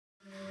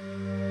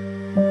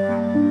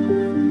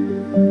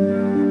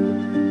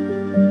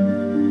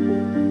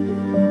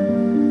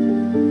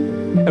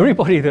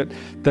Anybody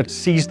that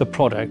sees the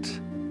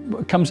product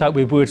comes out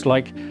with words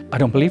like, I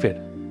don't believe it.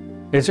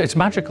 It's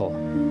magical.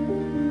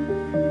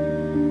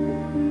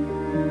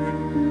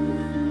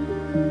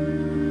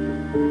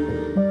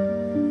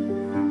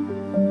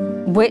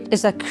 WITT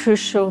is a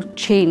crucial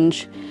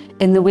change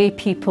in the way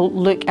people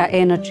look at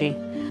energy.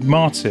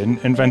 Martin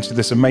invented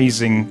this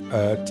amazing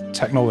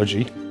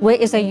technology.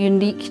 WITT is a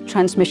unique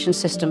transmission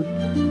system.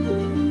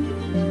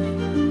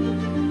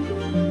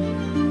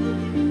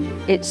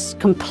 It's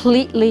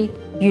completely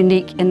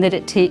unique in that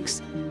it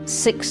takes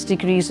 6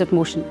 degrees of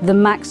motion, the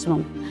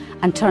maximum,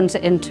 and turns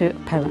it into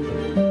power.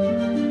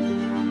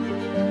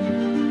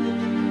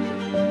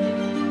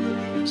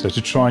 So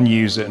to try and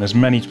use it in as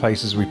many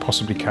places as we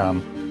possibly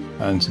can,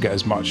 and to get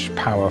as much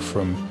power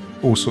from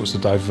all sorts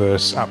of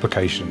diverse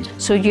applications.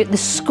 So the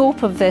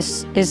scope of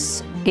this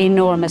is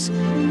enormous.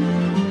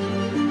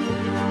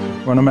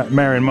 When I met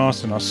Mary and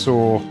Martin, I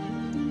saw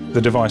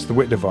the device, the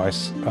WITT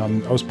device. I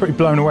was pretty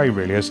blown away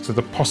really as to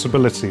the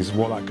possibilities of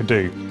what that could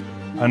do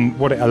and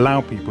what it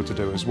allowed people to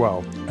do as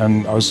well.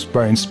 And I was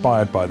very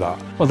inspired by that.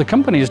 Well, the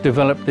company has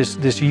developed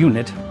this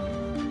unit.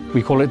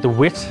 We call it the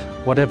WITT,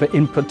 whatever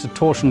input to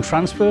torsion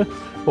transfer,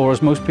 or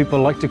as most people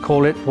like to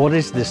call it, what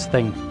is this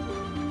thing?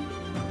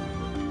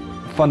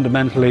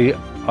 Fundamentally,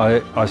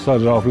 I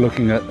started off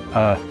looking at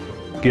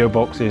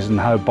gearboxes and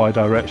how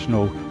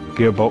bidirectional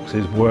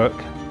gearboxes work,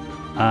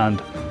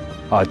 and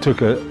I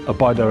took a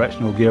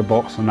bidirectional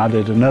gearbox and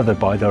added another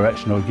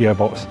bidirectional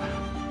gearbox.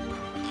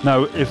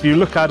 Now, if you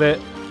look at it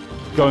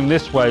going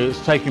this way,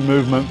 it's taking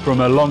movement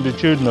from a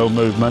longitudinal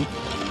movement.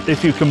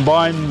 If you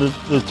combine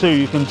the two,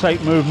 you can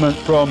take movement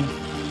from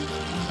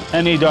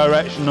any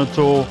direction at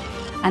all.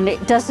 And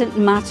it doesn't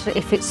matter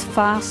if it's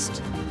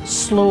fast,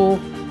 slow,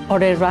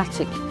 or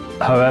erratic.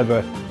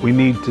 However, we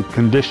need to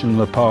condition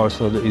the power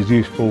so that it's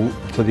useful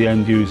to the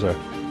end user.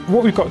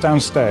 What we've got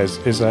downstairs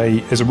is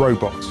a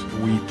robot.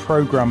 We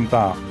programmed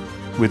that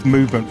with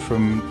movement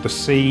from the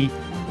sea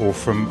or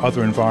from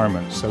other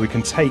environments. So we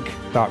can take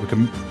that,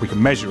 we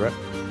can measure it,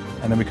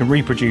 and then we can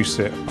reproduce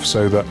it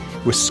so that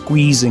we're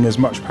squeezing as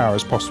much power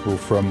as possible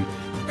from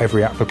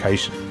every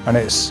application. And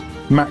it's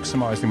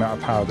maximised the amount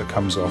of power that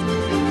comes off.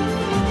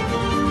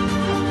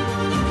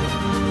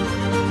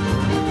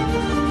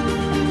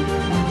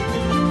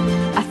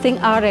 I think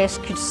RS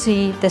could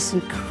see this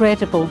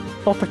incredible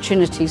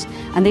opportunities,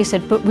 and they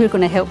said, but we're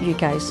going to help you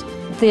guys.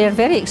 They're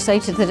very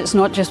excited that it's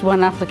not just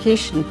one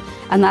application,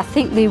 and I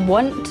think they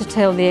want to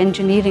tell the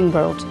engineering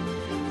world,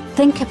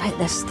 think about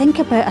this, think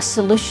about a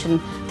solution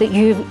that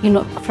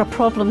for a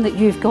problem that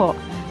you've got.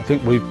 I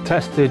think we've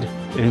tested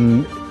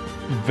in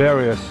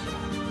various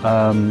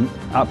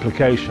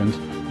applications.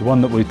 The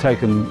one that we've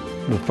taken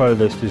the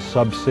furthest is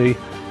subsea.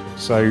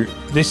 So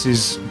this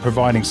is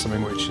providing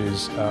something which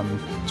is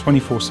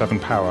 24/7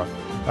 power,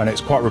 and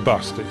it's quite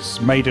robust.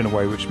 It's made in a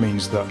way which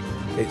means that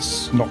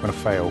it's not going to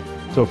fail.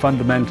 So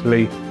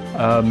fundamentally,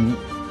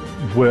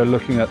 we're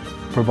looking at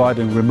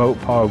providing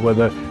remote power where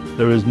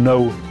there is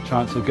no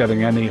chance of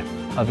getting any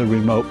other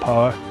remote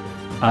power.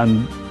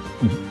 And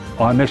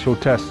our initial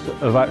tests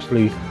have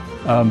actually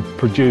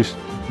produced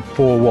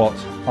 4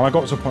 watts. And I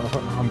got to a point, I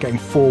thought, I'm getting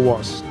 4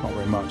 watts, not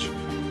very much.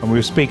 And we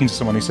were speaking to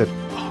someone who said,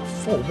 oh,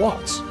 4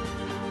 watts?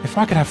 If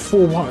I could have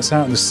 4 watts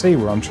out in the sea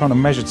where I'm trying to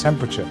measure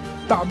temperature,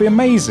 that would be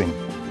amazing.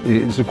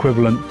 It's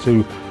equivalent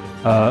to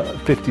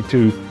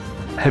 52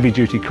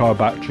 heavy-duty car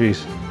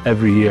batteries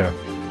every year.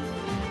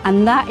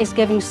 And that is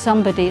giving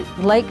somebody,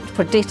 like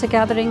for data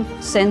gathering,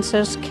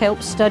 sensors,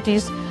 kelp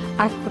studies,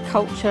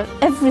 aquaculture,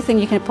 everything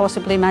you can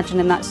possibly imagine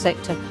in that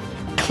sector,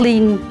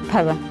 clean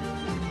power.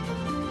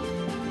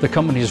 The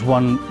company has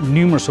won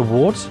numerous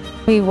awards.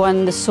 We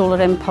won the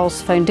Solar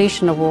Impulse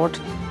Foundation Award.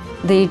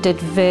 They did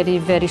very,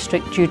 very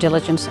strict due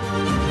diligence.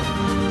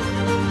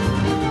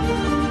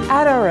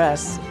 At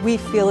RS, we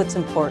feel it's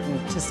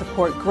important to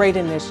support great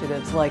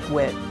initiatives like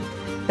WITT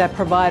that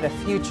provide a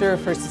future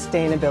for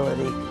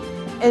sustainability.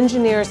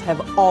 Engineers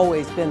have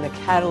always been the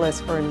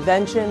catalyst for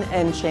invention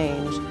and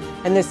change,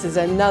 and this is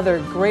another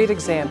great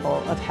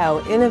example of how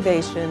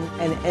innovation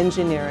and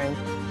engineering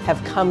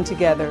have come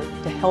together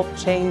to help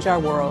change our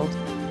world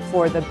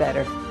for the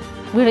better.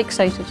 We're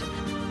excited.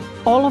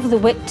 All of the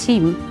WITT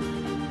team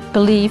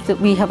believe that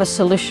we have a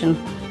solution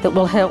that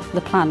will help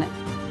the planet.